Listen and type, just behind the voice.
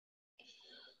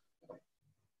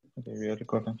Okay, we are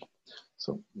recording.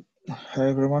 So, hi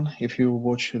everyone. If you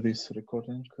watch this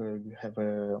recording, we have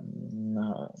a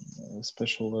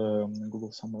special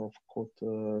Google Summer of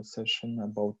Code session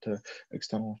about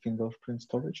external fingerprint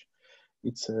storage.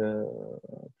 It's a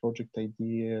project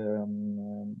idea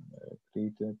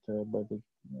created by the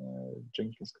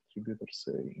Jenkins contributors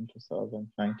in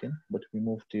 2019, but we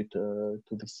moved it to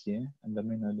this year. And the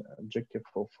main objective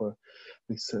of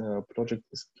this project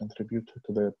is to contribute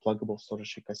to the pluggable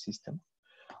storage ecosystem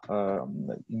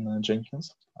in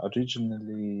Jenkins.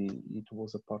 Originally, it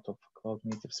was a part of Cloud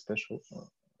Native Special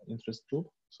Interest Group,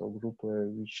 so a group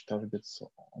which targets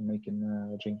on making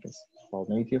Jenkins cloud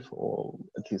native or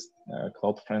at least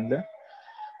cloud friendly.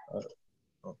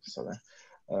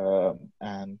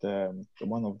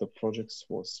 One of the projects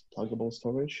was pluggable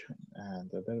storage,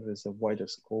 and there is a wider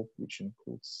scope which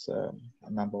includes a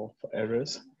number of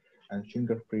areas. And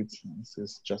fingerprints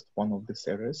is just one of these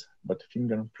areas, but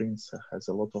fingerprints has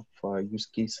a lot of use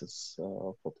cases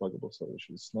for pluggable storage.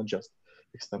 It's not just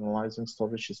externalizing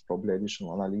storage, it's probably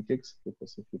additional analytics,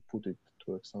 because if you put it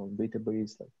to external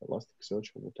database like Elasticsearch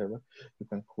or whatever, you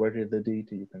can query the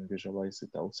data, you can visualize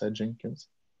it outside Jenkins.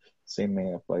 Same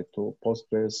may apply to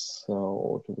Postgres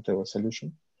or to whatever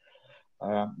solution.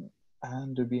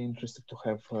 And we're interested to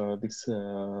have this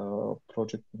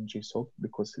project in GSoC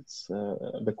because it's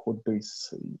the code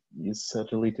base is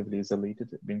relatively isolated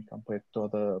being compared to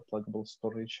other pluggable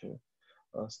storage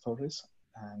stories,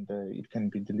 and it can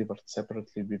be delivered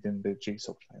separately within the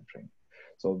GSoC timeframe.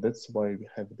 So that's why we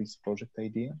have this project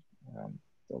idea.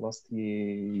 Last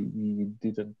year we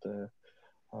didn't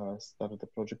start the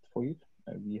project for it.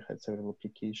 We had several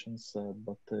applications,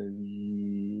 but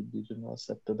we didn't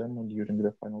accept them during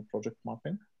the final project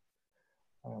mapping.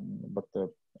 But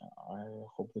I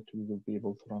hope that we will be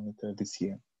able to run it this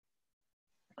year.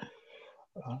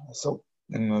 So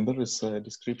there is a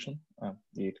description.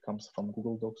 It comes from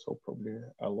Google Docs, so probably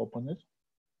I'll open it.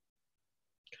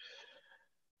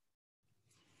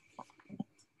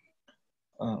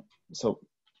 So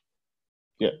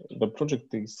yeah, the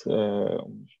project is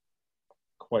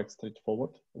quite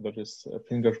straightforward. There is a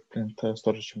fingerprint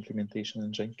storage implementation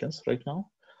in Jenkins right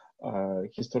now.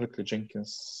 Historically,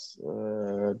 Jenkins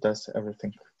does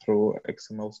everything through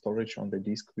XML storage on the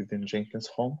disk within Jenkins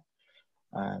home,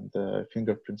 and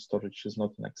fingerprint storage is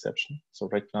not an exception. So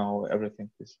right now, everything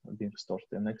is being stored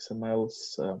in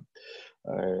XMLs.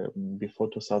 Before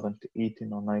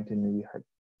 2018 or 19, we had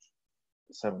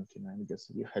 17, I guess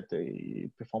we had a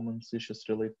performance issues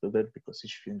related to that because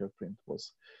each fingerprint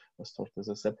was stored as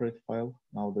a separate file.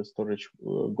 Now the storage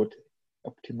got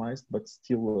optimized, but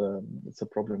still it's a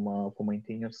problem for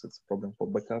maintainers. It's a problem for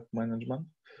backup management.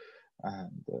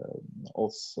 And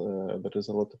also there is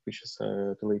a lot of issues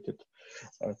related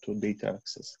to data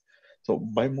access. So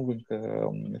by moving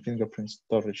fingerprint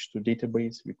storage to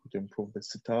database, we could improve the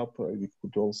setup. We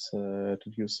could also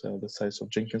reduce the size of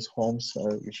Jenkins homes,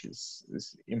 which is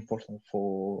important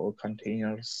for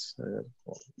containers.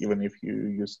 Or even if you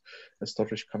use a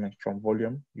storage coming from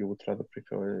volume, you would rather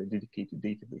prefer a dedicated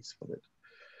database for that.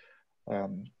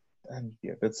 And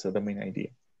yeah, that's the main idea.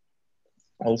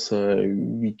 Also,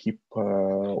 we keep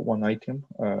one item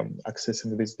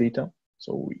accessing this data.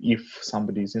 So if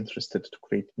somebody is interested to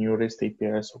create new REST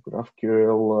APIs or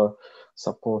GraphQL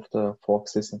support for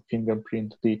accessing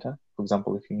fingerprint data, for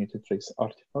example, if you need to trace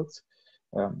artifacts,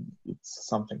 it's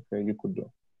something you could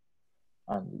do.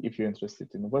 And if you're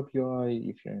interested in web UI,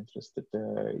 if you're interested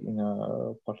in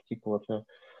a particular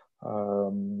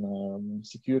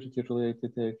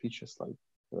security-related features like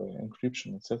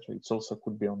encryption, etc., it also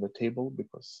could be on the table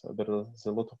because there is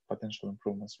a lot of potential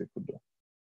improvements we could do.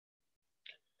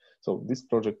 So this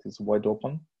project is wide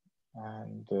open,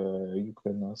 and you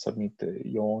can submit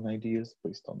your own ideas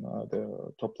based on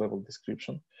the top-level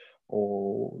description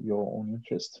or your own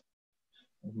interest.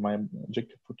 My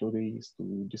objective for today is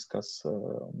to discuss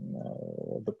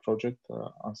the project,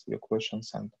 answer your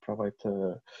questions, and provide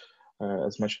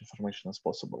as much information as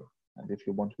possible. And if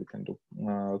you want, we can do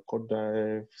code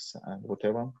dives and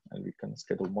whatever, and we can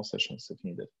schedule more sessions if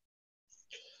needed.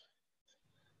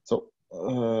 So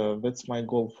that's my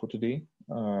goal for today,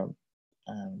 and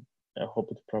I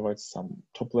hope it provides some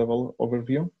top-level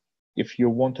overview. If you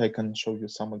want, I can show you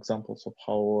some examples of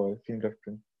how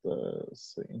fingerprint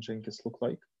in Jenkins look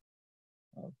like.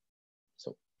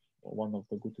 So one of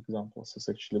the good examples is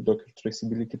actually Docker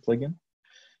traceability plugin.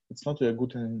 It's not a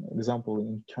good example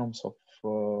in terms of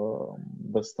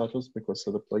the status because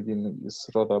the plugin is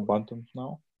rather abundant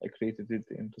now. I created it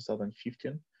in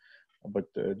 2015,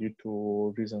 but due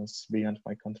to reasons beyond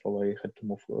my control, I had to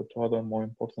move to other more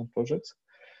important projects.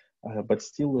 but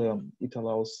still it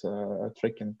allows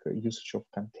tracking usage of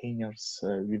containers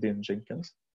within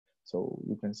Jenkins. So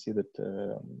you can see that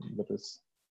that is,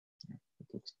 it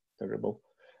looks terrible.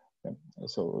 Yeah.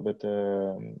 So that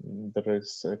there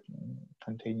is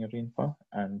container info,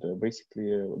 and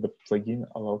basically the plugin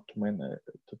allowed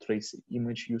to trace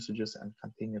image usages and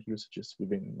container usages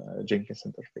within Jenkins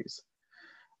interface.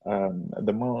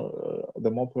 The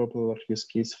more popular use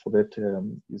case for that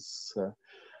is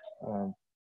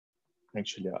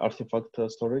actually artifact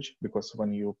storage, because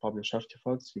when you publish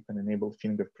artifacts, you can enable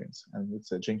fingerprints, and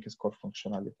it's a Jenkins core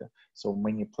functionality. So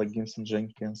many plugins in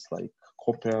Jenkins, like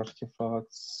copy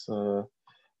artifacts,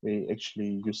 they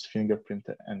actually use fingerprint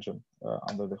engine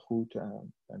under the hood,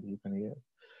 and you can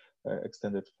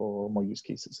extend it for more use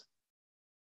cases.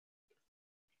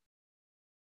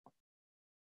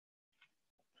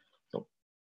 So,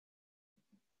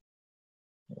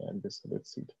 yeah, I guess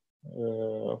that's it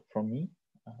from me.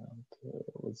 And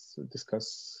let's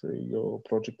discuss your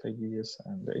project ideas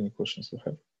and any questions you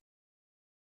have.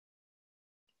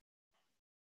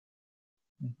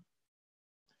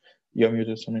 You're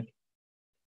muted, Samir.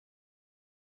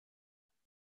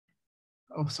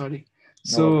 Oh, sorry.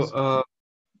 No So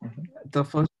the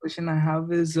first question I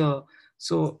have is, I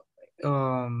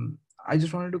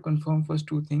just wanted to confirm first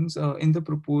two things. In the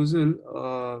proposal,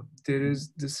 there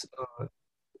is this,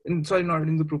 sorry, not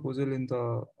in the proposal, in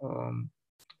the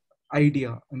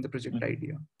idea, in the project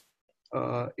idea.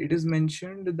 It is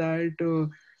mentioned that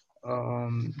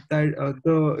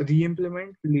the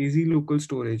re-implement lazy local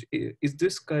storage. Is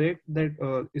this correct? That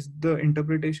is the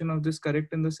interpretation of this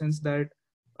correct in the sense that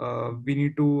we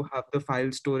need to have the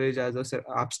file storage as a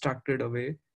abstracted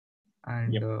away,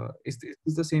 and is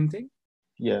this the same thing?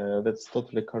 Yeah, that's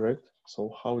totally correct.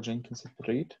 So how Jenkins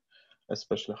operate,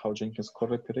 especially how Jenkins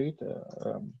core operate,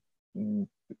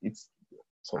 it's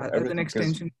so As everything an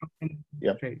extension.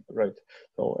 Yeah, right.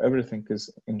 So everything is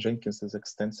in Jenkins is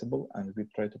extensible, and we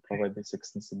try to provide this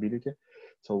extensibility.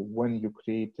 So when you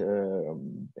create a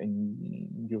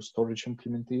new storage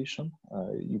implementation,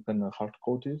 you can hard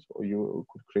code it, or you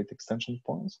could create extension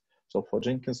points. So for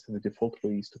Jenkins, the default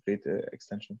way is to create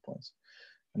extension points.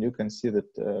 And you can see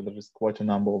that there is quite a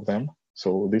number of them.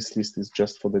 So this list is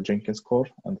just for the Jenkins core,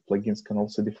 and plugins can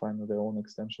also define their own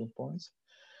extension points.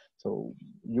 So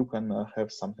you can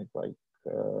have something like,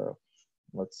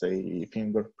 let's say,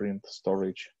 fingerprint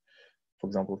storage. For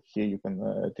example, here you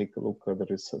can take a look. There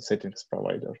is a settings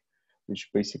provider, which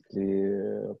basically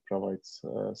provides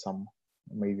some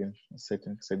Maven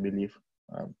settings, I believe.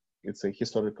 It's a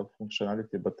historical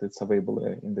functionality, but it's available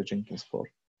in the Jenkins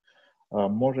core.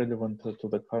 More relevant to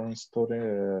the current story,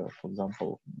 for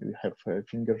example, we have a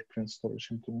fingerprint storage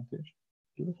implementation.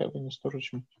 Do you have any storage?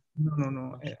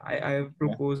 No. I have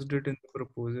proposed it in the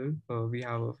proposal. We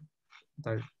have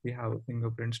a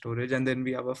fingerprint storage, and then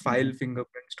we have a file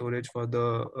fingerprint storage for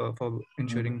the for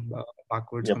ensuring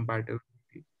backwards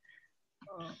compatibility.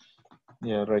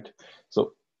 Yeah, right.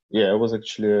 So yeah, I was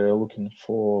actually looking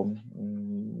for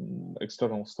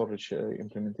external storage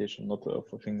implementation, not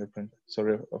for fingerprint.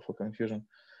 Sorry for confusion.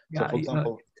 Yeah, so for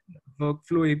example,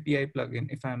 workflow API plugin,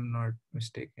 if I'm not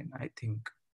mistaken, I think.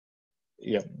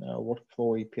 Yeah,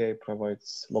 workflow API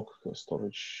provides local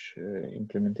storage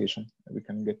implementation. We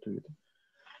can get to it.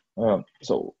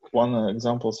 So one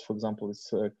example, for example,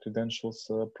 is credentials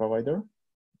provider.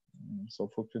 So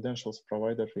for credentials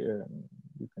provider,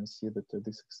 you can see that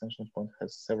this extension point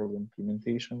has several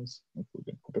implementations,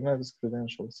 including Kubernetes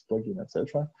credentials, plugin,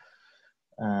 etc.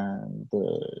 And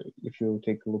if you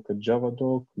take a look at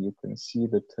Javadoc, you can see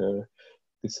that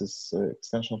this is an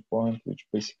extension point which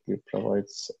basically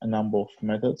provides a number of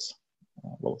methods.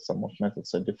 Well, some of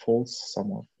methods are defaults,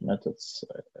 some of methods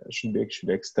should be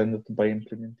actually extended by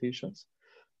implementations.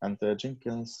 And the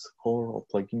Jenkins core or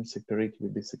plugins separate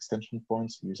with these extension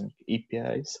points using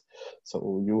APIs.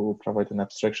 So you provide an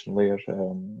abstraction layer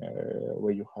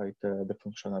where you hide the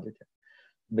functionality.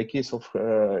 In the case of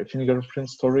fingerprint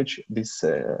storage, this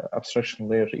abstraction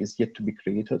layer is yet to be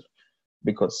created,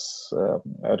 because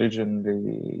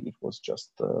originally it was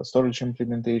just storage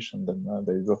implementation. Then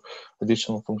there is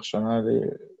additional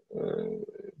functionality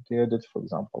added, for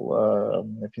example,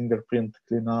 fingerprint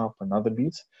cleanup and other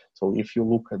bits. So if you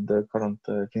look at the current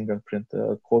fingerprint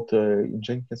code in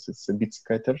Jenkins, it's a bit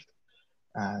scattered,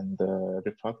 and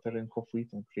refactoring of it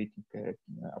and creating an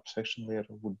abstraction layer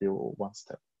would be one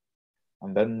step.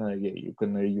 And then yeah, you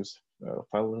can use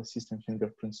file system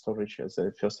fingerprint storage as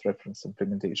a first reference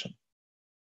implementation.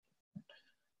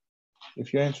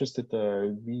 If you're interested,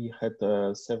 we had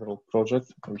several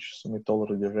projects, which Sumit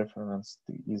already referenced,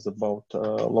 is about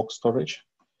log storage.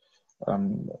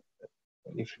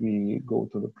 if we go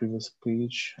to the previous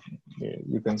page,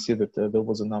 you can see that there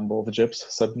was a number of jobs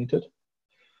submitted.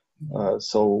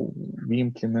 So we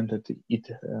implemented it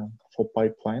for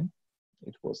pipeline.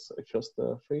 It was a first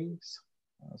phase.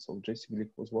 So JCG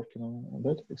was working on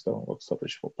that, external log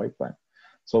storage for pipeline.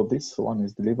 So this one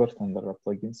is delivered, and there are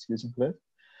plugins using that.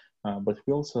 But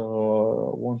we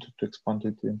also wanted to expand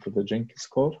it into the Jenkins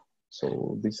core.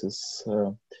 So this is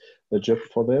the job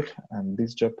for that. And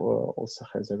this job also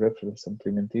has a reference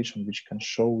implementation, which can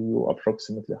show you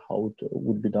approximately how it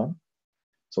would be done.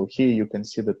 So here you can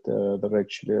see that there are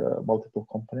actually multiple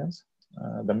components.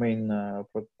 The main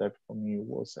prototype for me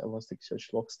was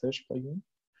Elasticsearch Log Stash plugin.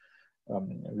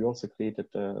 We also created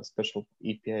a special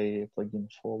API plugin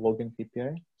for logging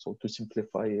API, so to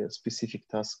simplify specific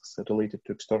tasks related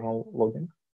to external logging.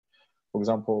 For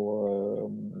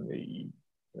example,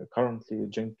 currently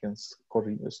Jenkins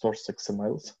stores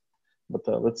XMLs, but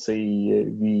let's say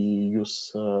we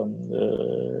use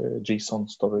JSON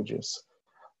storages.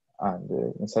 And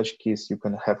in such case, you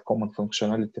can have common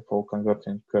functionality for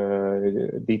converting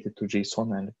data to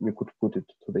JSON, and we could put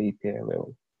it to the API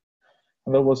level.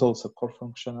 And there was also core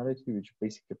functionality, which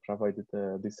basically provided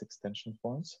these extension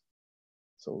points.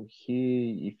 So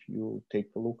here, if you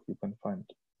take a look, you can find,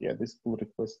 yeah, this pull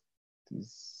request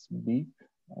is big.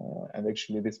 And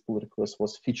actually, this pull request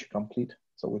was feature complete.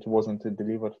 So it wasn't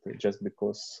delivered just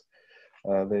because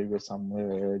there were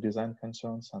some design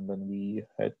concerns, and then we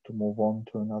had to move on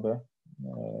to another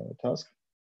task.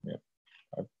 Yeah,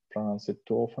 I pronounce it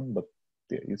too often, but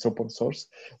it's open source.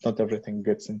 Not everything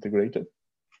gets integrated.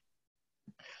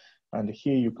 And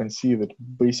here you can see that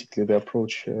basically the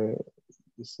approach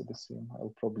is the same.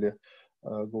 I'll probably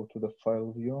go to the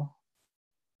file view.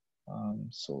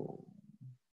 So,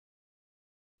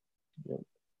 yeah.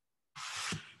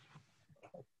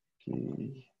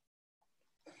 Okay.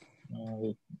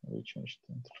 We changed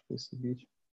the interface a bit.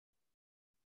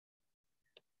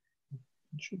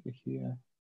 It should be here.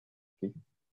 Okay.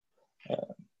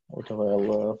 Whatever,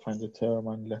 I'll find it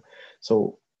manually.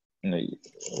 So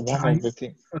one of the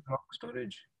things. Log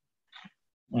storage.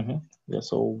 Yeah.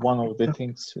 So one of the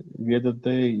things the other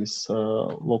day is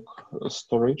log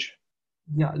storage.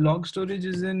 Yeah, log storage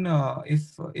is in if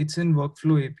it's in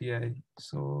workflow API.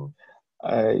 So.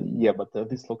 Yeah, but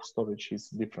this log storage is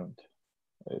different.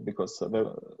 Because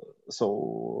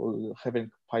so having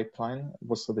pipeline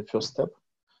was the first step,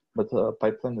 but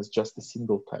pipeline is just a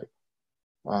single type,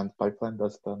 and pipeline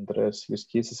doesn't address use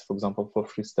cases, for example, for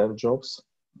freestyle jobs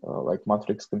like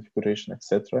matrix configuration,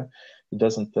 etc. It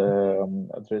doesn't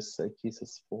address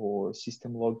cases for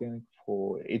system logging,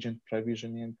 for agent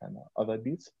provisioning, and other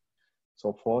bits.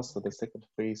 So for us, the second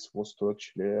phase was to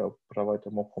actually provide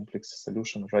a more complex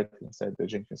solution right inside the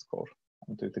Jenkins core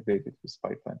and to integrate it with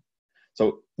pipeline.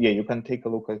 So yeah, you can take a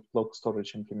look at log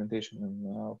storage implementation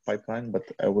in pipeline, but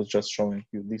I was just showing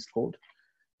you this code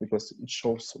because it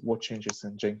shows what changes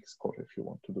in Jenkins core if you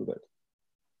want to do that.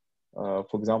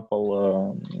 For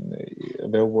example,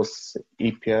 there was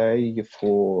API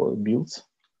for builds.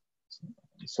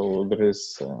 So there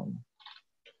is,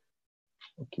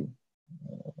 okay.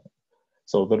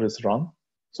 So there is run.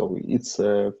 So it's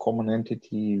a common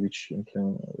entity which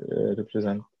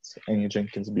represents any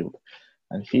Jenkins build.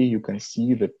 And here you can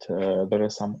see that there are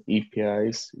some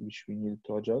APIs which we need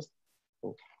to adjust.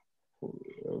 So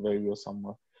there were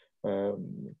some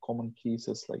common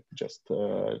cases like just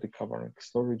recovering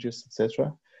storages,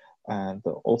 etc. And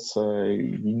also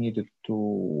we needed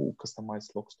to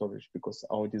customize log storage because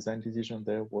our design decision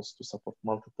there was to support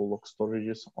multiple log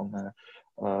storages on a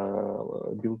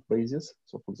build basis.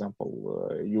 So for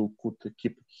example, you could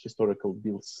keep historical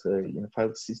builds in a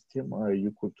file system,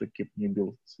 you could keep new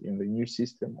builds in the new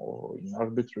system or in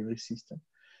arbitrary system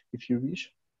if you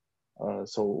wish.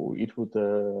 So it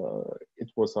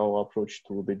was our approach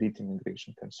to the data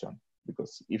migration concern,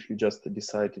 because if you just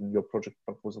decide in your project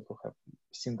proposal to have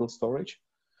single storage,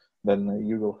 then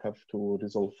you will have to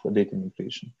resolve data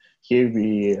migration. Here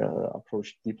we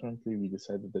approached differently. We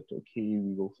decided that, okay,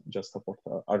 we will just support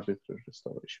arbitrary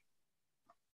storage.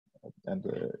 And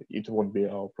it won't be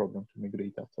our problem to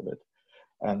migrate after that.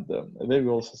 And there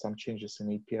were also some changes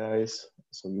in APIs.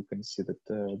 So you can see that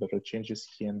there are changes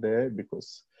here and there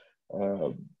because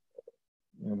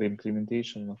the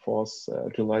implementation for us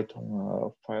relied on a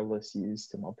file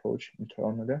system approach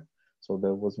internally. So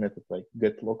there was method like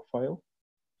get log file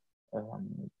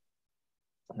and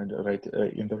right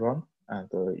in the run, and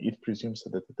it presumes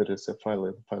that there is a file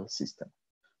in file system.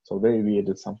 So there we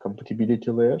added some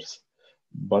compatibility layers,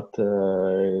 but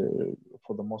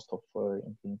for the most of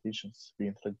implementations, we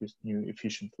introduced new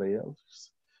efficient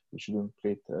layers which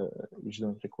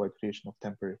don't require creation of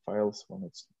temporary files when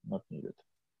it's not needed.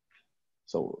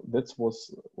 So that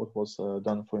was what was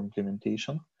done for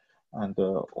implementation, and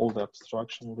all the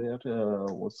abstraction there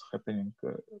was happening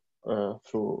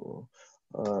through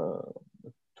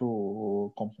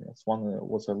two components. One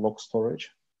was a log storage.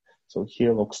 So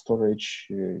here, log storage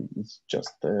is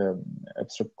just an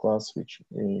abstract class which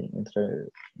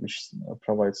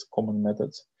provides common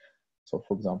methods. So,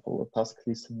 for example, task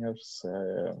listeners,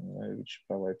 which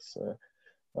provides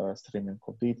streaming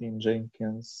of data in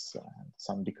Jenkins, and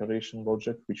some decoration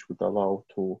logic, which would allow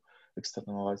to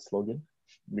externalize logging,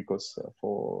 because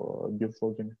for build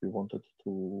logging, we wanted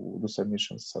to do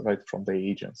submissions right from the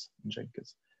agents in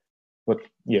Jenkins. But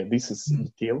yeah, this is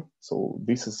detail. So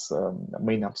this is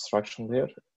main abstraction layer,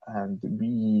 and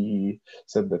we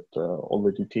said that all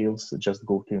the details just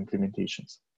go to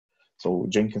implementations. So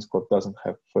Jenkins code doesn't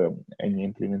have any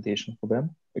implementation for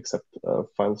them except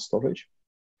file storage.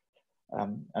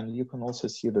 And you can also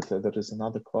see that there is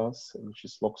another class which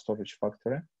is log storage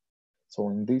factory. So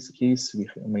in this case, we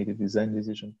made a design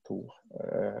decision to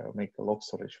make a log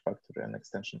storage factory an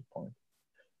extension point.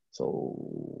 So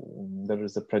there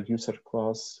is a producer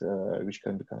class which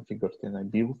can be configured in a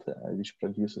build, which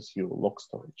produces you log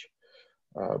storage.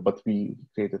 But we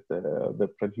created the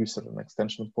producer an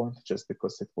extension point just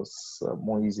because it was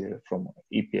more easier from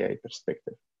API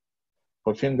perspective.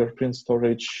 For fingerprint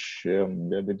storage,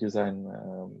 the design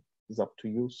is up to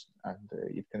use, and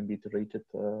it can be iterated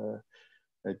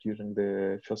during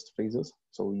the first phases.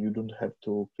 So you don't have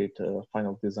to create a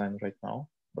final design right now,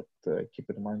 but keep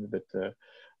in mind that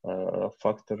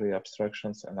factory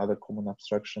abstractions and other common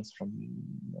abstractions from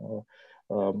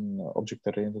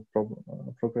object-oriented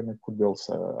programming could be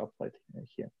also applied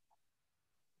here.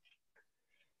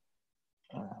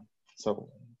 So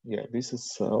yeah, this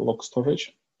is log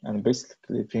storage, and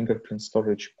basically fingerprint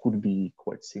storage could be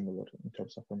quite similar in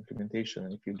terms of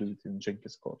implementation if you do it in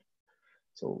Jenkins code.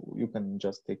 So you can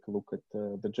just take a look at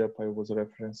the JEP I was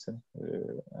referencing,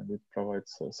 and it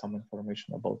provides some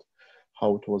information about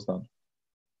how it was done.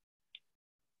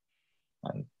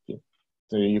 And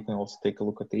you can also take a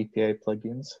look at the API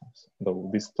plugins, though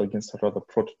these plugins are rather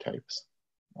prototypes,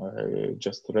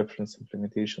 just reference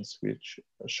implementations which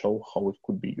show how it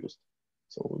could be used.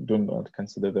 So do not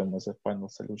consider them as a final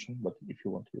solution, but if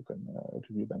you want, you can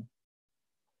review them.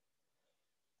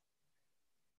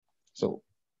 So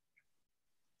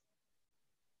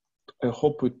I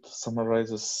hope it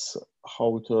summarizes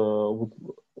how it would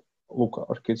look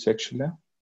architecturally.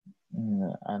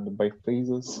 And by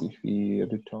phases, if we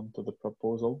return to the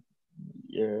proposal,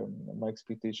 my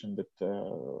expectation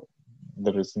that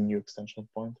there is a new extension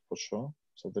point for sure,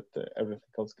 so that everything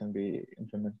else can be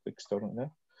implemented externally.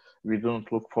 We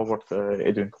don't look forward to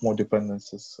adding more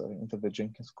dependencies into the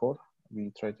Jenkins core.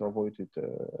 We try to avoid it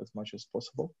as much as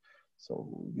possible. So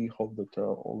we hope that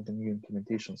all the new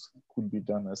implementations could be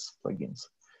done as plugins.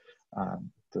 And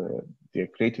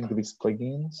creating these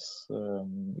plugins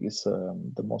is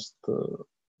the most,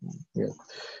 it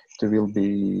will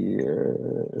be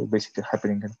basically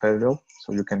happening in parallel.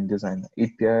 So you can design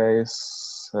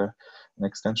APIs and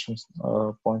extensions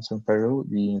points in parallel.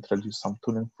 We introduce some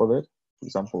tooling for that. For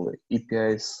example,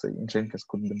 APIs in Jenkins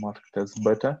could be marked as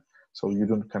beta, so you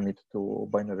don't commit to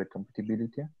binary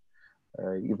compatibility,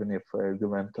 even if we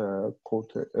went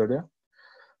code earlier.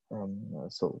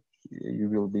 So you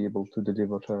will be able to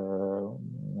deliver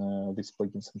these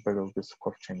plugins in parallel with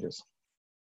core changes.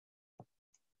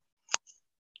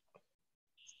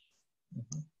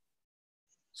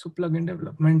 So plugin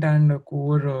development and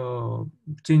core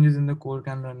changes in the core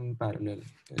can run in parallel.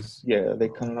 Yeah, they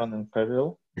can run in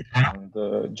parallel.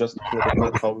 And just to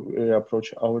clarify how we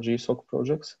approach our GSoC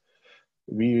projects,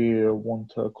 we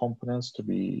want components to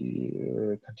be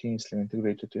continuously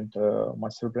integrated into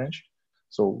master branch.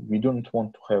 So we don't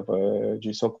want to have a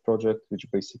GSoC project which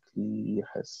basically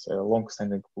has a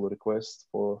long-standing pull request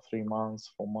for 3 months,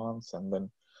 4 months, and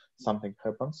then something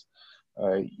happens.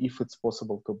 If it's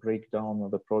possible to break down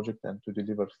the project and to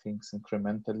deliver things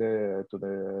incrementally to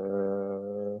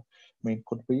the main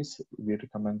code base, we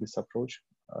recommend this approach.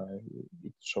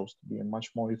 It shows to be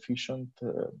much more efficient,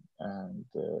 and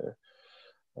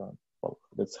well,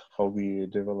 that's how we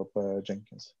develop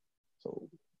Jenkins. So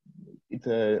it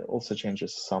also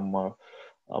changes some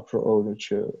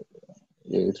approach.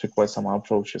 It requires some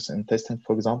approaches in testing,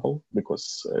 for example,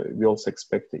 because we also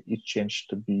expect each change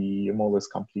to be more or less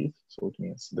complete. So it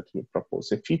means that you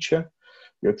propose a feature,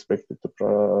 you expect it to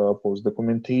propose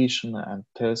documentation and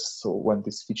tests so when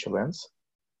this feature ends.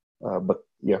 But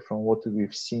yeah, from what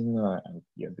we've seen, and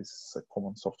yeah, this is a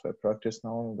common software practice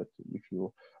now, that if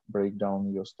you break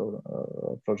down your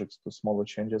projects to smaller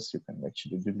changes, you can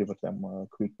actually deliver them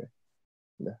quicker.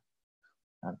 Yeah.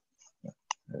 And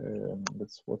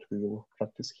that's what we will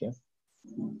practice here.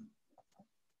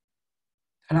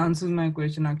 That answers my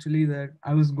question actually. That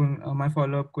I was going. My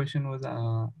follow-up question was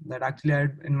that actually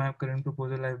in my current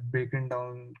proposal I've broken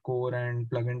down core and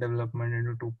plugin development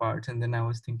into two parts, and then I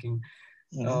was thinking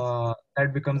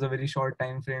that becomes a very short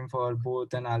time frame for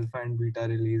both an alpha and beta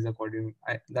release.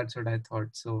 That's what I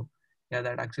thought. So yeah,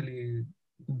 that actually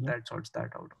that sorts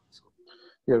that out also.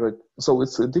 Yeah, right. So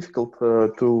it's difficult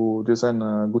to design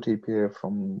a good API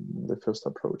from the first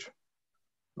approach.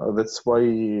 That's why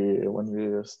when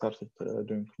we started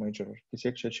doing major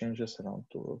architecture changes around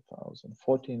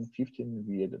 2014-15,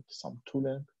 we added some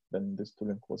tooling. Then this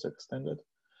tooling was extended.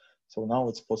 So now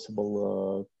it's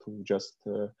possible to just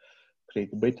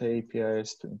create beta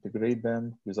APIs, to integrate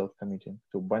them without committing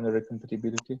to binary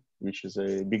compatibility, which is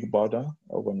a big burden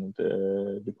when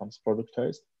it becomes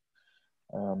productized.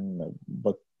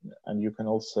 And you can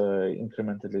also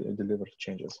incrementally deliver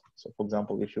changes. So for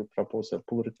example, if you propose a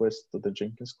pull request to the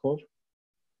Jenkins code,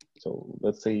 so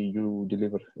let's say you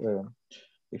deliver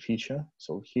a feature.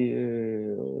 So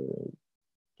here,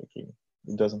 okay,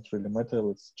 it doesn't really matter.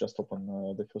 Let's just open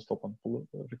the first open pull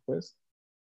request.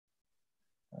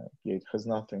 Yeah, it has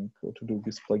nothing to do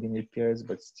with plugin APIs,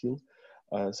 but still.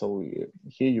 So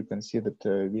here you can see that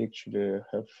we actually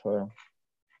have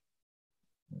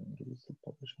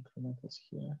publish incrementals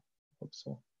here. I hope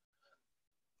so.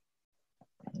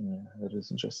 Yeah, there is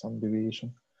just some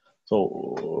deviation.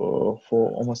 So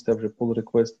for almost every pull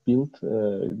request build,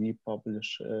 we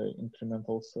publish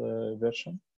incrementals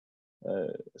version.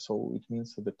 So it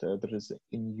means that there is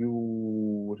a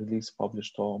new release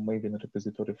published on Maven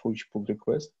repository for each pull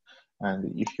request. And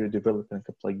if you're developing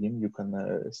a plugin, you can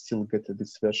still get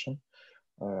this version.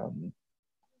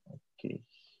 Okay.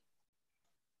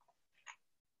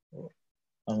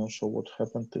 I'm not sure what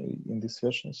happened in this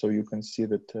version. So you can see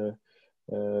that there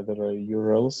are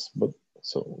URLs, but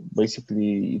so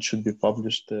basically it should be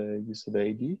published with the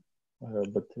ID,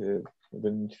 but the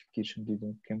notification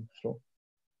didn't come through.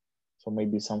 So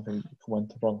maybe something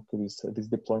went wrong with this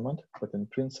deployment, but in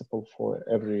principle, for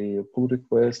every pull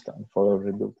request and for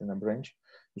every build in a branch,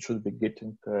 you should be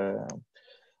getting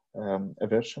a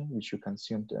version which you can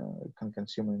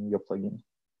consume in your plugin.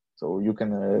 So you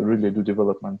can really do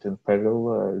development in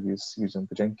parallel with using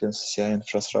Jenkins, CI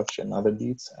infrastructure and other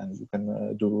bits, and you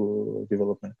can do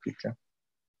development quickly.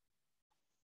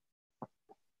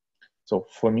 So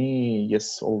for me,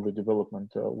 yes, all the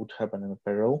development would happen in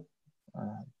parallel,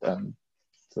 and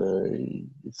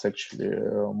it's actually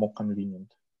more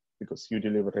convenient because you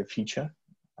deliver a feature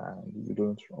and you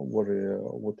don't worry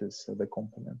what is the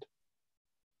component.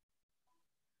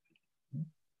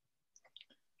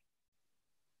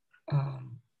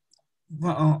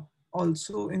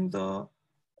 Also in the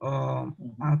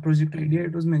project idea,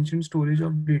 it was mentioned storage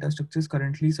of data structures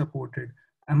currently supported.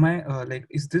 Am I like,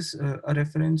 is this a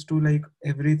reference to like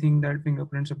everything that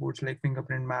Fingerprint supports, like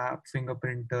fingerprint map,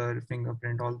 fingerprinter,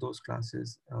 fingerprint, all those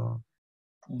classes?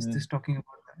 Is this talking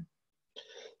about that?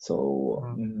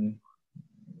 So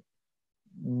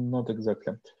not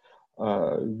exactly.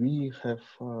 We have,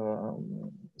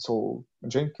 so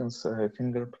Jenkins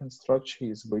fingerprint structure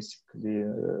is basically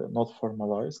not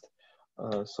formalized.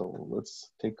 So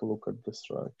let's take a look at the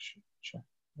structure.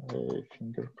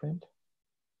 Fingerprint.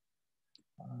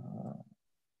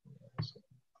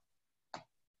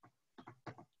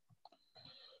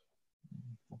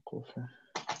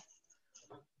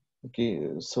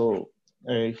 Okay, so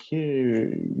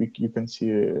here you can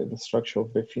see the structure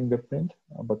of the fingerprint,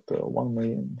 but one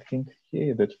main thing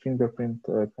here that fingerprint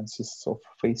consists of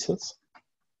facets.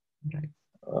 Right.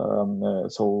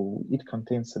 So it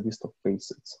contains a list of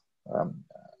facets,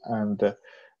 and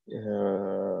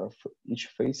each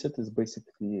facet is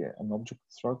basically an object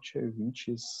structure which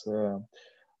is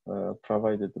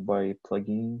provided by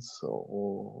plugins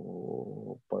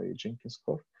or by Jenkins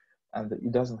core. And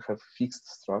it doesn't have fixed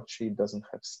structure, it doesn't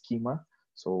have schema.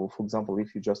 So for example,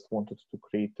 if you just wanted to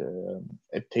create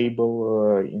a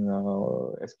table in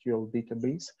a SQL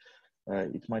database,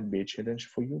 it might be a challenge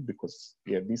for you because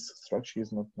this structure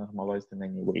is not normalized in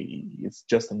any way. It's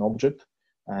just an object,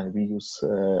 and we use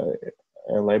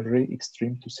a library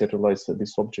Extreme to serialize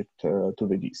this object to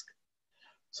the disk.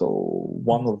 So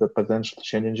one of the potential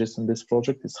challenges in this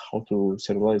project is how to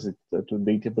serialize it to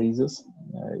databases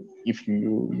if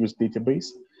you use database,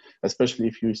 especially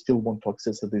if you still want to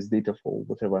access this data for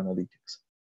whatever analytics.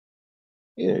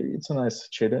 Yeah, it's a nice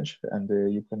challenge, and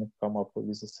you can come up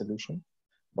with a solution.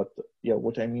 But yeah,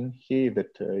 what I mean here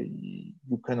that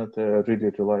you cannot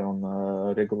really rely on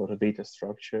regular data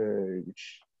structure,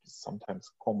 which is sometimes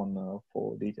common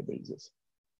for databases.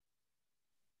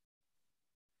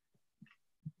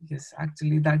 Yes,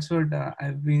 actually, that's what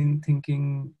I've been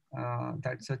thinking.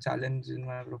 That's a challenge in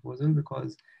my proposal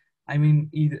because, I mean,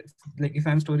 either like if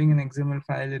I'm storing an XML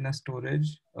file in a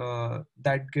storage,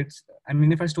 that gets. I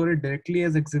mean, if I store it directly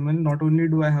as XML, not only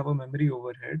do I have a memory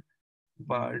overhead,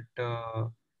 but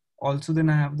also then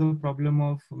I have the problem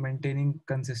of maintaining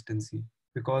consistency,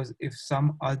 because if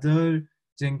some other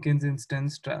Jenkins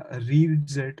instance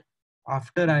reads it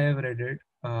after I have read it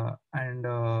and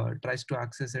tries to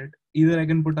access it, either I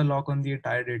can put a lock on the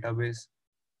entire database,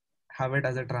 have it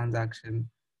as a transaction,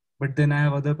 but then I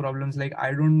have other problems, like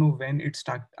I don't know when it's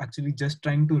actually just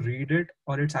trying to read it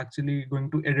or it's actually going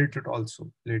to edit it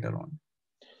also later on.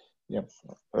 Yeah,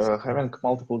 having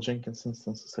multiple Jenkins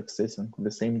instances accessing the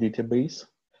same database,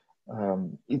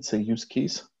 it's a use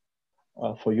case.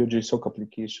 For your GSoC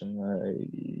application,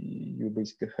 you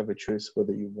basically have a choice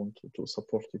whether you want to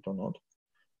support it or not,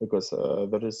 because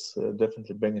there is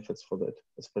definitely benefits for that,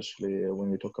 especially when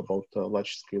we talk about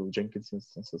large-scale Jenkins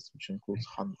instances, which includes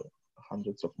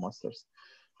hundreds of masters.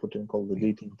 Putting all the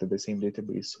data into the same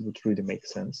database would really make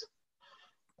sense.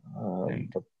 Right.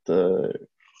 But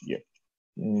yeah,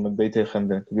 data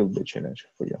handling will be a challenge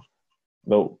for you.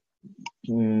 Though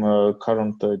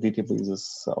current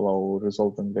databases allow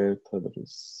resolving that, there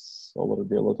is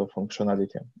already a lot of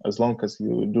functionality. As long as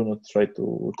you do not try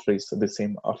to trace the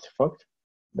same artifact,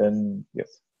 then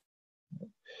yes,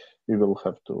 you will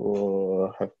have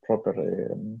to have proper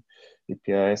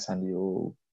APIs, and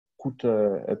you could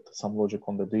add some logic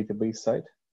on the database side,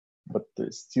 but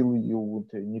still you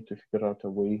would need to figure out a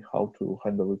way how to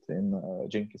handle it in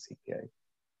Jenkins API,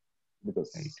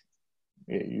 because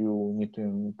you need to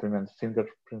implement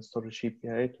Fingerprint Storage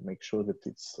API to make sure that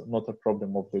it's not a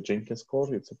problem of the Jenkins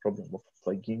core, it's a problem of a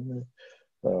plugin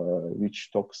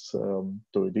which talks to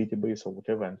a database or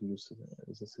whatever and uses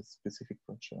this specific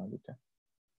functionality.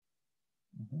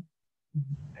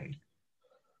 Right.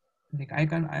 Like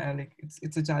like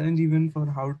it's a challenge even for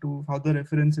how the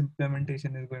reference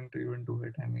implementation is going to even do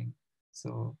it. I mean,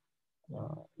 so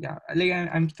yeah, like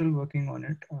I'm still working on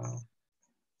it.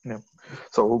 Yeah.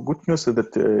 So good news is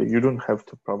that you don't have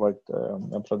to provide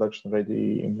a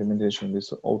production-ready implementation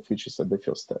with all features at the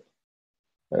first step.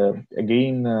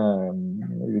 Again,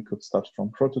 we could start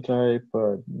from prototype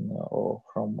or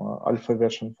from alpha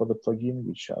version for the plugin,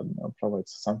 which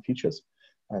provides some features.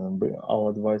 And our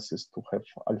advice is to have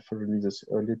alpha releases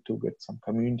early to get some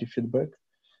community feedback,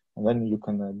 and then you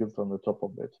can build on the top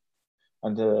of that.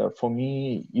 And for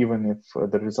me, even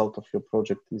if the result of your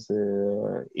project is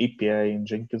API in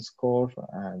Jenkins core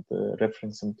and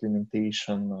reference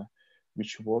implementation,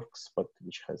 which works, but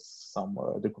which has some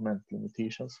document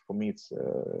limitations, for me, it's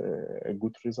a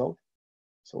good result.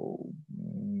 So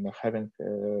having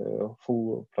a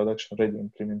full production-ready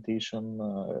implementation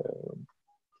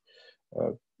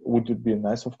would be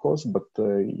nice, of course, but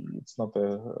it's not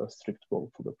a strict goal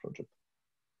for the project.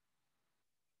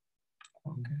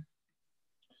 Okay.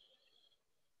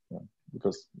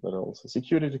 Because there are also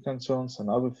security concerns and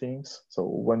other things. So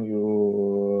when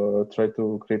you try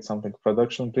to create something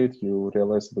production grade, you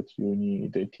realize that you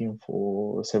need a team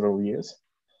for several years.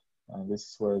 And this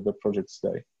is where the projects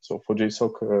die. So for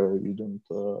GSoC, we don't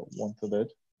want that.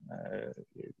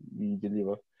 We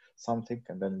deliver something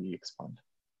and then we expand.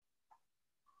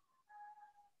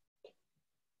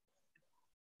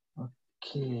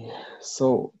 Okay,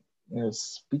 so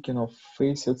speaking of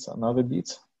facets and other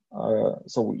bits,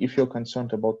 so if you're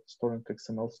concerned about storing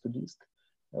XMLs to disk,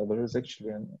 there is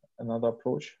actually another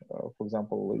approach. For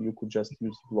example, you could just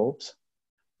use blobs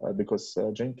because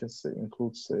Jenkins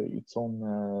includes its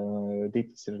own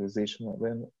data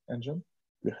serialization engine.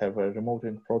 We have a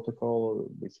remoting protocol,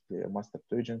 basically a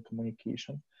master-to-agent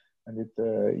communication, and it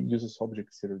uses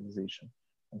object serialization.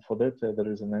 And for that, there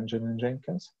is an engine in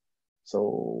Jenkins.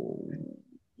 So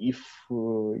if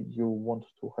you want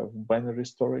to have binary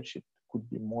storage, it could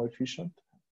be more efficient.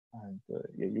 And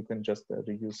yeah, you can just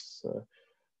reuse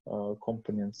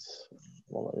components.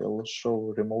 Well, I'll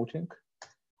show remoting.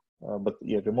 But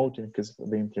yeah, remoting is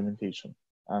the implementation.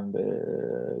 And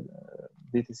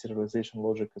data serialization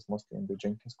logic is mostly in the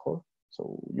Jenkins core.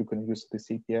 So you can use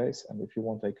these APIs. And if you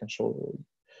want, I can show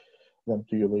them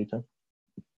to you later.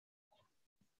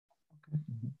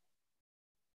 Okay.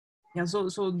 Yeah, so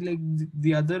like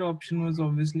the other option was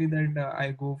obviously that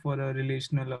I go for a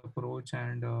relational approach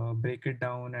and break it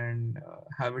down and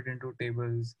have it into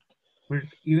tables. But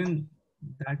even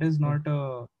that is not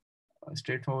a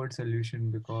straightforward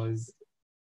solution because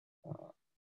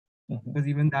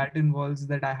even that involves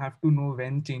that I have to know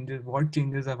what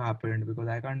changes have happened, because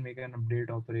I can't make an update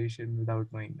operation without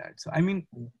knowing that. So I mean,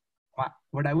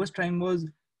 what I was trying was,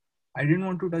 I didn't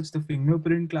want to touch the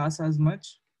fingerprint class as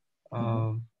much,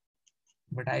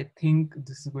 but I think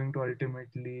this is going to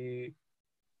ultimately,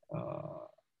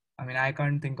 I mean, I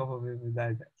can't think of a way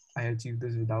that I achieve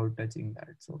this without touching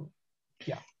that. So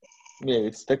yeah. Yeah,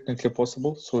 it's technically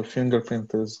possible. So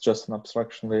fingerprint is just an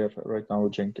abstraction layer right now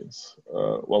with Jenkins.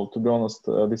 Well, to be honest,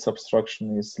 this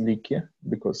abstraction is leaky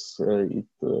because it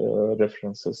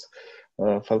references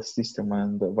file system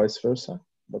and vice versa.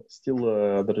 But still,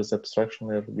 there is abstraction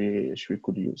layer which we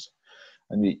could use.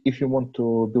 And if you want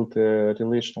to build a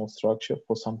relational structure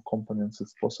for some components,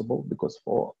 it's possible, because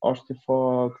for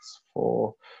artifacts,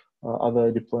 for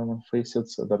other deployment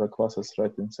facets, there are classes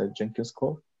right inside Jenkins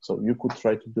core. So you could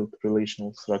try to build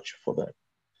relational structure for that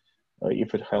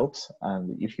if it helps.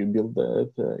 And if you build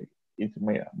that, it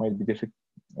might be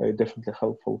definitely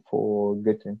helpful for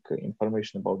getting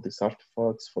information about these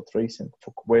artifacts, for tracing,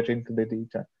 for querying the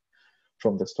data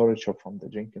from the storage or from the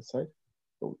Jenkins side.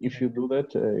 So if you do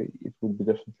that, it would be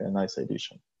definitely a nice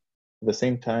addition. At the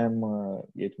same time,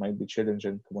 it might be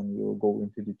challenging when you go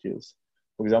into details.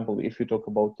 For example, if you talk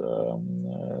about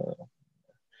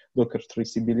Docker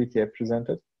traceability I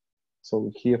presented,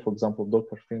 so here, for example,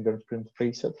 Docker fingerprint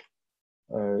facet,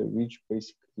 which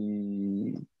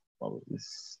basically, well,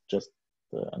 is just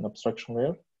an abstraction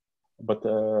layer. But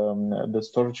the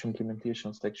storage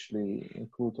implementations actually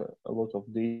include a lot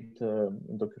of data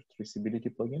in Docker traceability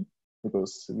plugin,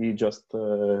 because we just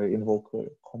invoke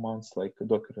commands like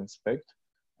docker inspect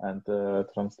and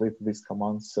translate these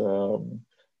commands to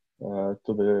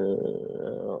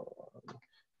the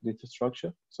data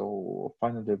structure. So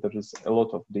finally, there is a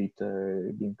lot of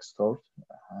data being stored,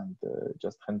 and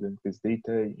just handling this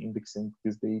data, indexing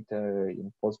this data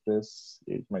in Postgres,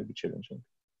 it might be challenging.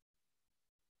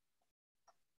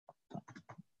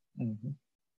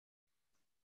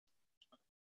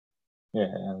 Yeah,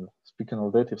 and speaking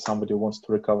of that, if somebody wants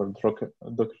to recover Docker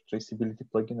traceability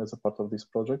plugin as a part of this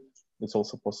project, it's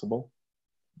also possible.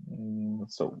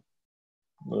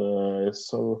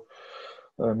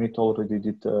 Meet already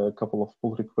did a couple of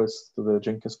pull requests to the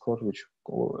Jenkins core, which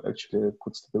actually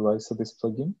could stabilize this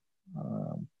plugin.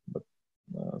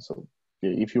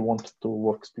 If you want to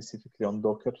work specifically on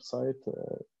Docker side,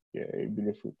 yeah, I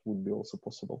believe it would be also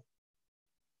possible.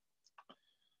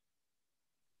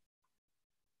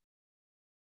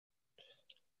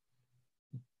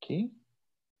 Okay.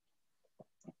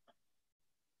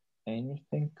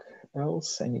 Anything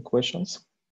else? Any questions?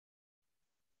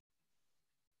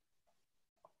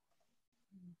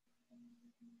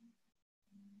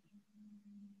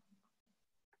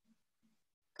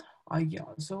 Yeah.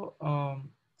 So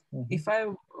if I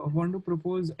want to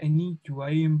propose any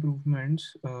UI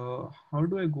improvements, how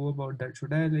do I go about that?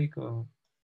 Should I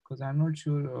because I'm not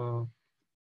sure.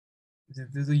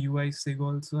 There's a UI sig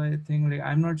also, I think. Like,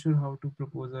 I'm not sure how to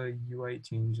propose a UI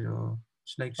change.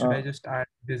 Should I just add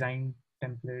design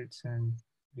templates and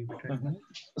leave it at that?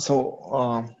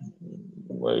 So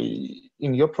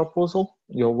in your proposal,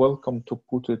 you're welcome to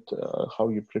put it how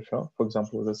you prefer. For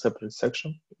example, with a separate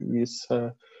section with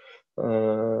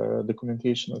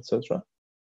documentation, etc.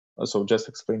 So just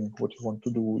explaining what you want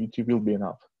to do, it will be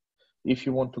enough. If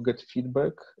you want to get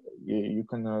feedback, you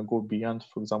can go beyond,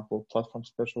 for example, platform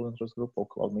special interest group or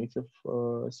cloud native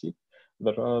seed.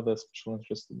 There are other special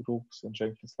interest groups in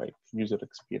Jenkins, like user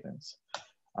experience.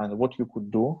 And what you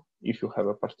could do, if you have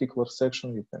a particular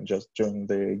section, you can just join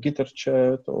the Gitter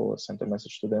chat or send a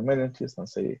message to the mailing list and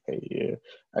say, hey,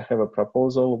 I have a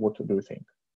proposal, what do you think?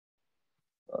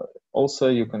 Also,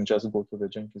 you can just go to the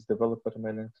Jenkins developer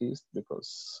mailing list,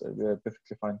 because we are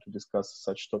perfectly fine to discuss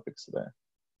such topics there.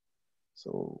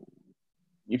 So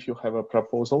if you have a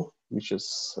proposal, which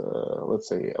is, let's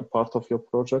say, a part of your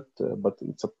project, but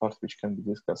it's a part which can be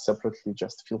discussed separately,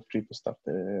 just feel free to start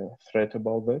a thread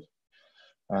about that.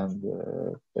 And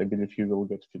I believe you will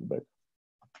get feedback.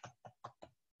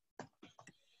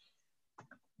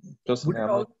 Personally, I'm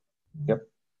not. Yep.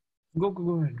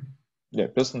 Go ahead. Yeah,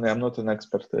 personally, I'm not an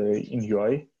expert in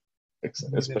UI,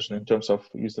 especially in terms of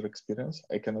user experience.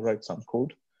 I can write some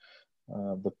code,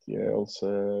 but yeah, I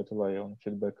also rely on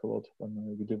feedback a lot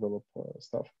when we develop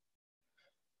stuff.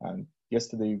 And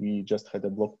yesterday we just had a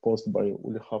blog post by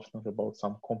Uli Hafner about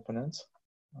some components.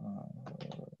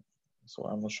 So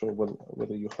I'm not sure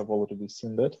whether you have already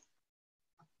seen that.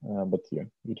 But yeah,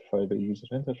 beautify the user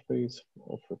interface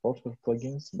of reporter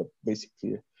plugins, but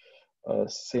basically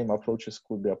same approaches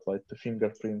could be applied to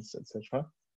fingerprints, etc.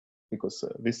 because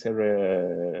this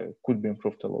area could be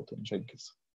improved a lot in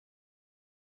Jenkins.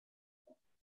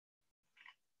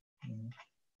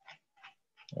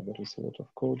 There is a lot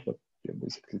of code, but yeah,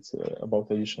 basically it's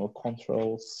about additional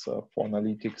controls for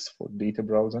analytics, for data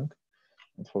browsing,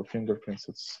 and for fingerprints.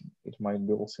 It might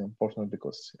be also important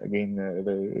because again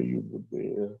you would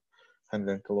be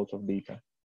handling a lot of data.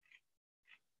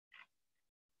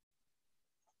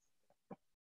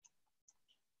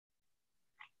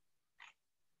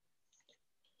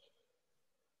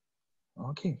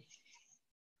 Okay.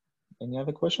 Any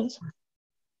other questions?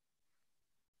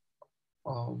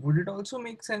 Would it also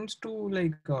make sense to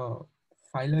like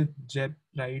file a JEP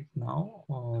right now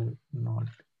or not?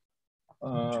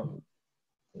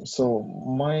 So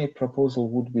my proposal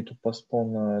would be to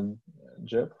postpone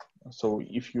JEP. So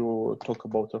if you talk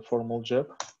about a formal JEP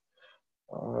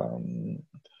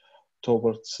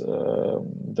towards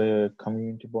the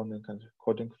community bonding and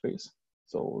coding phase.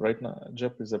 So right now,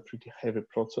 JEP is a pretty heavy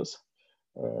process.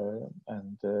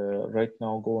 And right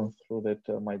now going through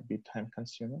that might be time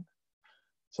consuming.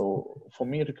 So for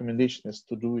me, recommendation is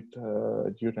to do it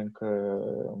during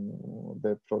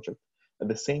the project. At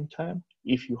the same time,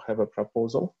 if you have a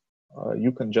proposal,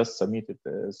 you can just submit it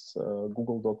as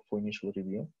Google Doc for initial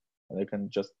review. And I can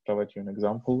just provide you an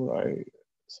example.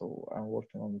 So I'm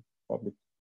working on public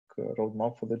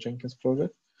roadmap for the Jenkins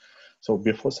project. So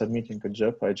before submitting a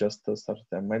JEP, I just started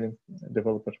a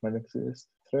developer mailing list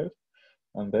thread.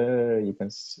 And there you can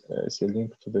see a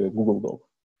link to the Google Doc.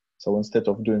 So instead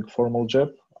of doing formal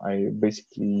JEP, I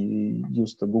basically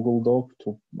used the Google Doc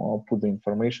to put the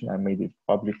information. I made it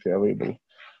publicly available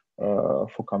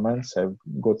for comments. I've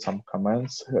got some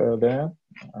comments there,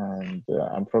 and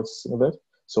I'm processing that.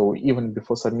 So even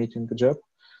before submitting the JEP,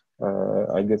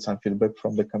 I get some feedback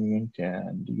from the community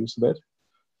and use that.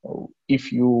 So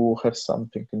if you have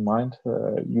something in mind,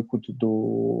 you could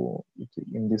do it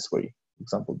in this way. For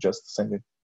example, just send it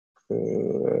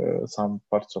some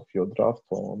parts of your draft,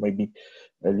 or maybe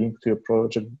a link to your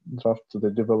project draft to the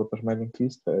developer mailing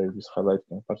list with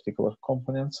highlighting particular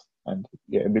components. And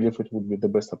yeah, I believe it would be the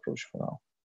best approach for now.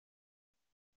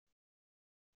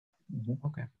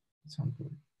 Okay, sounds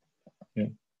good. Yeah.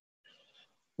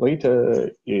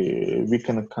 Later, we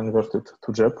can convert it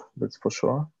to JEP, that's for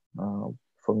sure.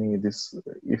 For me,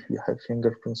 if you have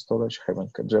fingerprint storage, having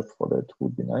a JEP for that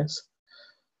would be nice.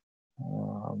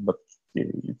 But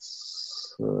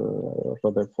it's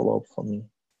rather follow-up for me.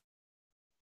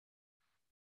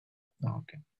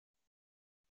 Okay.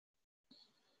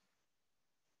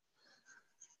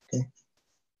 Okay.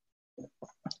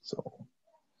 So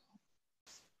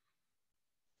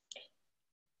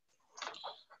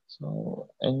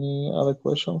any other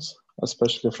questions,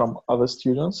 especially from other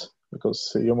students?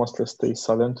 Because you mostly stay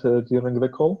silent during the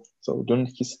call. So don't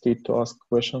hesitate to ask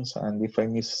questions. And if I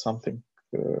miss something,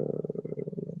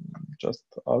 just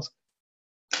ask.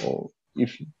 Or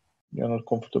if you're not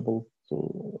comfortable,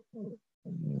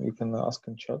 you can ask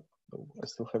in chat. I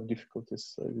still have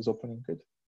difficulties with opening it.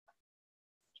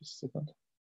 Just a second.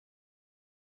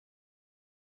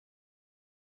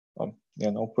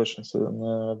 Yeah, no questions in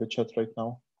the chat right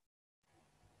now.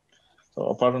 So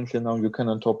apparently now you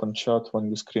cannot open chat when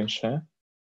you screen share.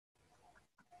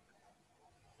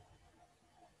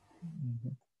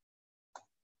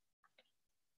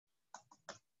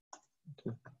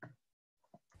 Okay.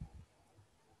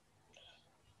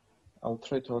 I'll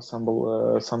try to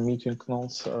assemble some meeting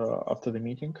notes after the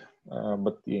meeting,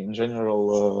 but in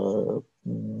general,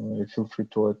 feel free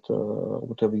to add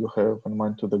whatever you have in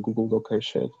mind to the Google Doc I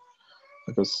shared,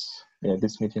 because yeah,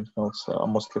 these meeting notes are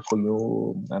mostly for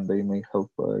you, and they may help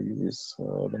you with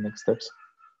the next steps.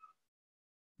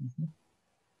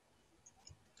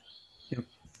 Yep.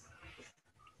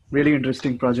 Really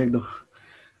interesting project, though.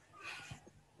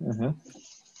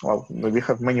 Well, we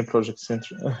have many projects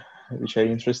which are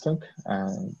interesting,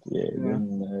 and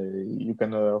then you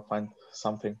can find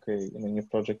something in a new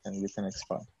project and you can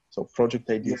expand. So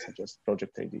project ideas are just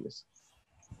project ideas.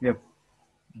 Yep.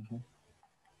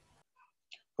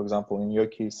 For example, in your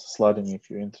case, Sladen, if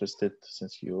you're interested,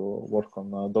 since you work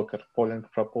on a Docker polling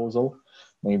proposal,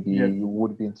 maybe you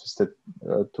would be interested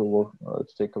to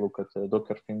take a look at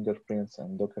Docker fingerprints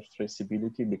and Docker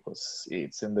traceability, because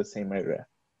it's in the same area.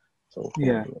 So,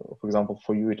 for example,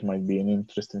 for you, it might be an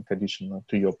interesting addition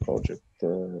to your project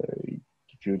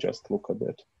if you just look at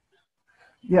that.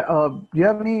 Yeah. Do you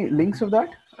have any links of that?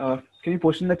 Can you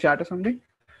post in the chat or something?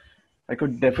 I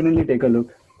could definitely take a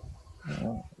look.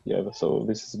 Yeah. So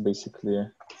this is basically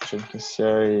Jenkins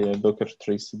CI Docker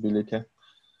traceability.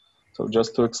 So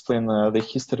just to explain the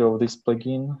history of this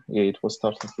plugin, it was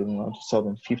started in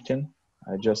 2015.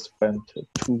 I just spent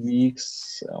 2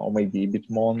 weeks or maybe a bit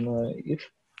more on it.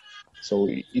 So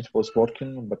it was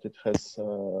working, but it has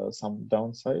some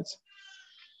downsides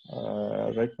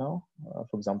right now.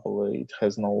 For example, it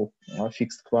has no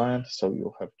fixed client, so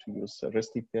you have to use a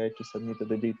REST API to submit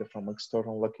the data from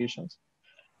external locations.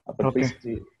 But Okay.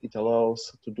 basically, it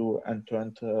allows to do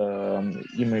end-to-end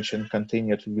image and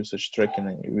container usage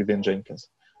tracking within Jenkins.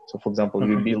 So, for example,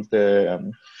 you build a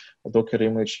Docker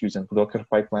image using Docker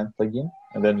pipeline plugin,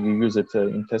 and then you use it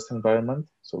in test environment.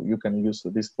 So you can use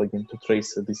this plugin to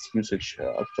trace this usage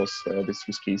across these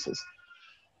use cases.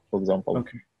 For example,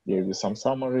 with some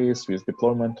summaries, with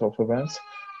deployment of events,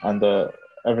 and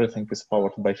everything is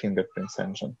powered by Fingerprints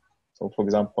engine. So, for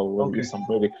example, if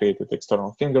somebody created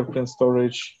external fingerprint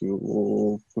storage,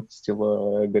 you could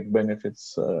still get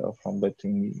benefits from that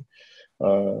in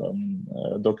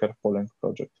Docker polling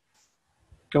project.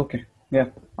 Okay.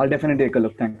 Yeah, I'll definitely take a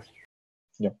look. Thanks.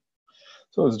 Yeah.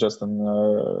 So it's just an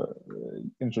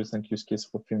interesting use case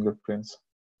for fingerprints.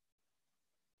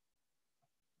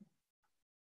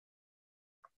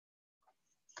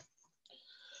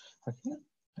 Okay.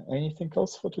 Anything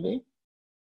else for today?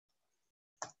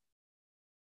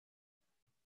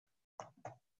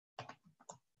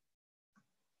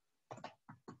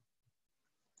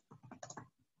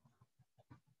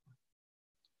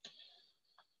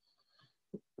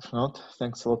 If not,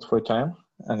 thanks a lot for your time.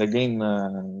 And again,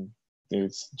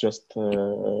 it's just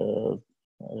overview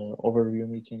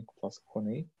meeting plus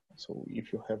Q&A. So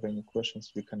if you have any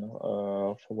questions, we can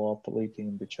follow up later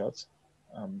in the chats.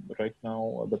 Right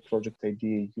now, the project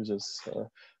idea uses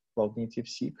Cloud Native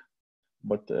SIG,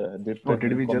 but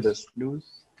did we just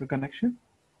lose the connection?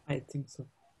 I think so.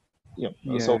 Yeah.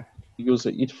 So use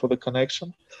it for the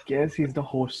connection. Yes, he's the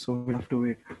host, so we have to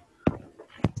wait.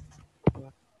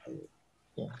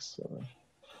 Yes.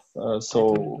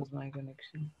 So it was my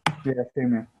connection. Yeah,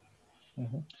 same here.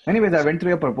 Anyways, I went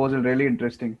through your proposal. Really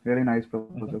interesting. Very nice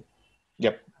proposal.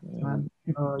 Yep. And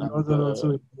yours are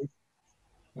also great.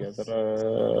 Yeah, there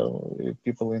are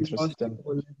people interested.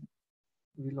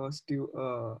 We lost you,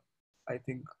 I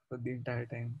think, for the entire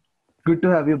time. Good to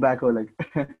have you back, Oleg.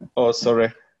 Oh,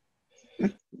 sorry.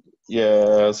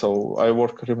 Yeah, so I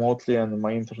work remotely and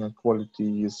my internet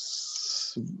quality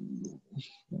is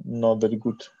not very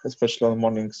good, especially on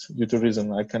mornings, due to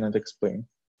reason I cannot explain.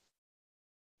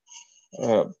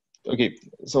 Okay,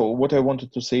 so what I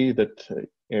wanted to say that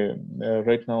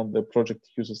right now the project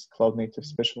uses Cloud Native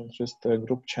Special Interest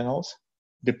Group channels.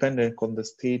 Depending on the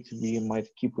state, we might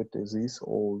keep it as is,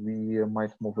 or we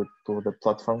might move it to the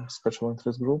platform Special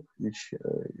Interest Group, which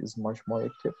is much more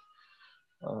active.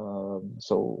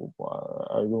 So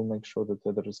I will make sure that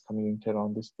there is community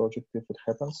around this project if it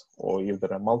happens, or if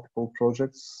there are multiple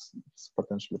projects, it's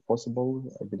potentially possible.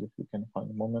 I believe we can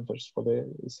find more mentors for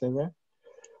this area.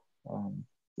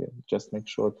 Yeah, just make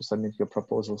sure to submit your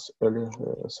proposals earlier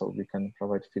so we can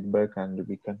provide feedback and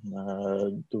we can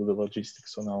do the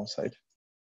logistics on our side.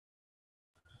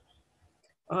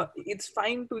 It's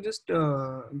fine to just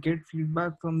get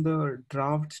feedback from the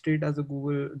draft state as a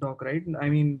Google Doc, right? I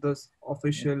mean, the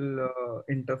official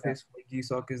interface for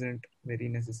GSoC isn't very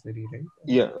necessary, right?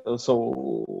 Yeah,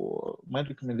 so my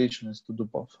recommendation is to do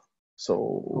both.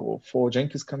 So for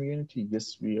Jenkins community,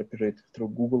 yes, we operate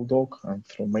through Google Doc and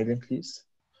through mailing lists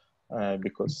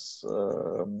because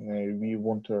we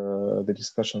want the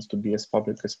discussions to be as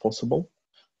public as possible.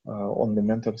 Only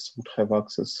mentors would have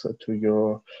access to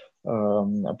your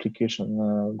application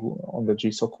on the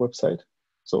GSoC website.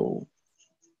 So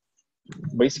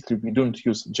basically, we don't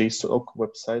use GSoC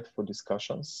website for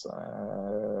discussions.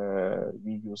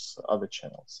 We use other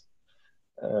channels.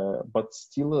 But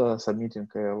still submitting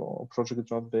a project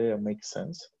draft there makes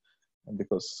sense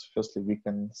because firstly, we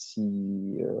can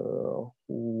see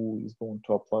who is going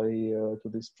to apply to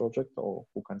this project or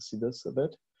who considers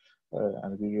that.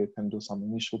 And we can do some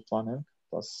initial planning,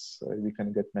 plus we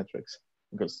can get metrics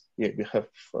because we have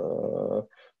 2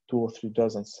 or 3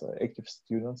 dozens active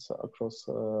students across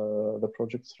the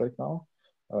projects right now.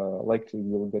 Likely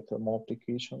we'll get more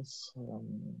applications.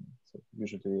 So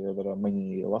usually there are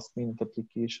many last-minute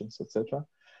applications, etc.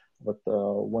 But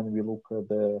when we look at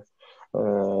the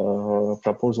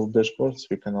proposal dashboards,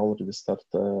 we can already start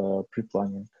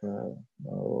pre-planning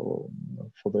for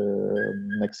the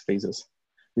next phases,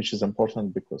 which is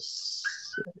important because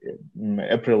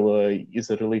April is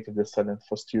relatively silent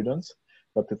for students,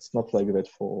 but it's not like that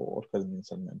for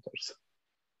admins and mentors.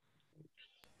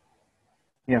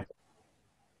 Yeah.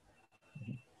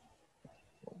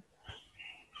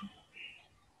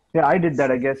 Yeah, I did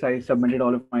that. I guess I submitted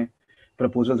all of my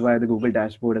proposals via the Google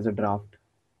dashboard as a draft.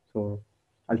 So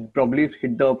I'll probably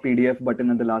hit the PDF button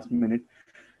at the last minute.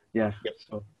 Yeah. Yep.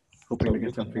 So hoping So to you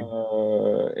get some can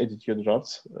feedback. edit your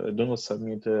drafts. Do not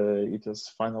submit it as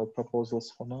final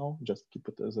proposals for now. Just keep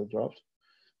it as a draft.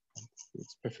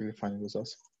 It's perfectly fine with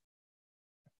us.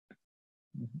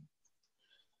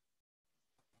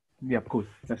 Yeah, cool.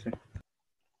 That's it.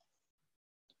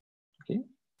 Okay.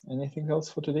 Anything else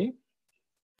for today?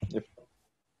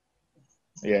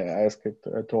 Yeah, I ask it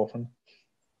too often.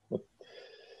 But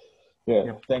yeah,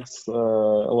 Yep. thanks a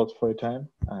lot for your time,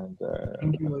 and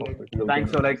Thank you, I hope Oleg. it will be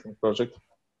Thanks, an Oleg. interesting project.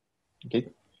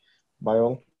 Okay. Bye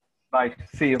all. Bye.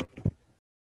 See you.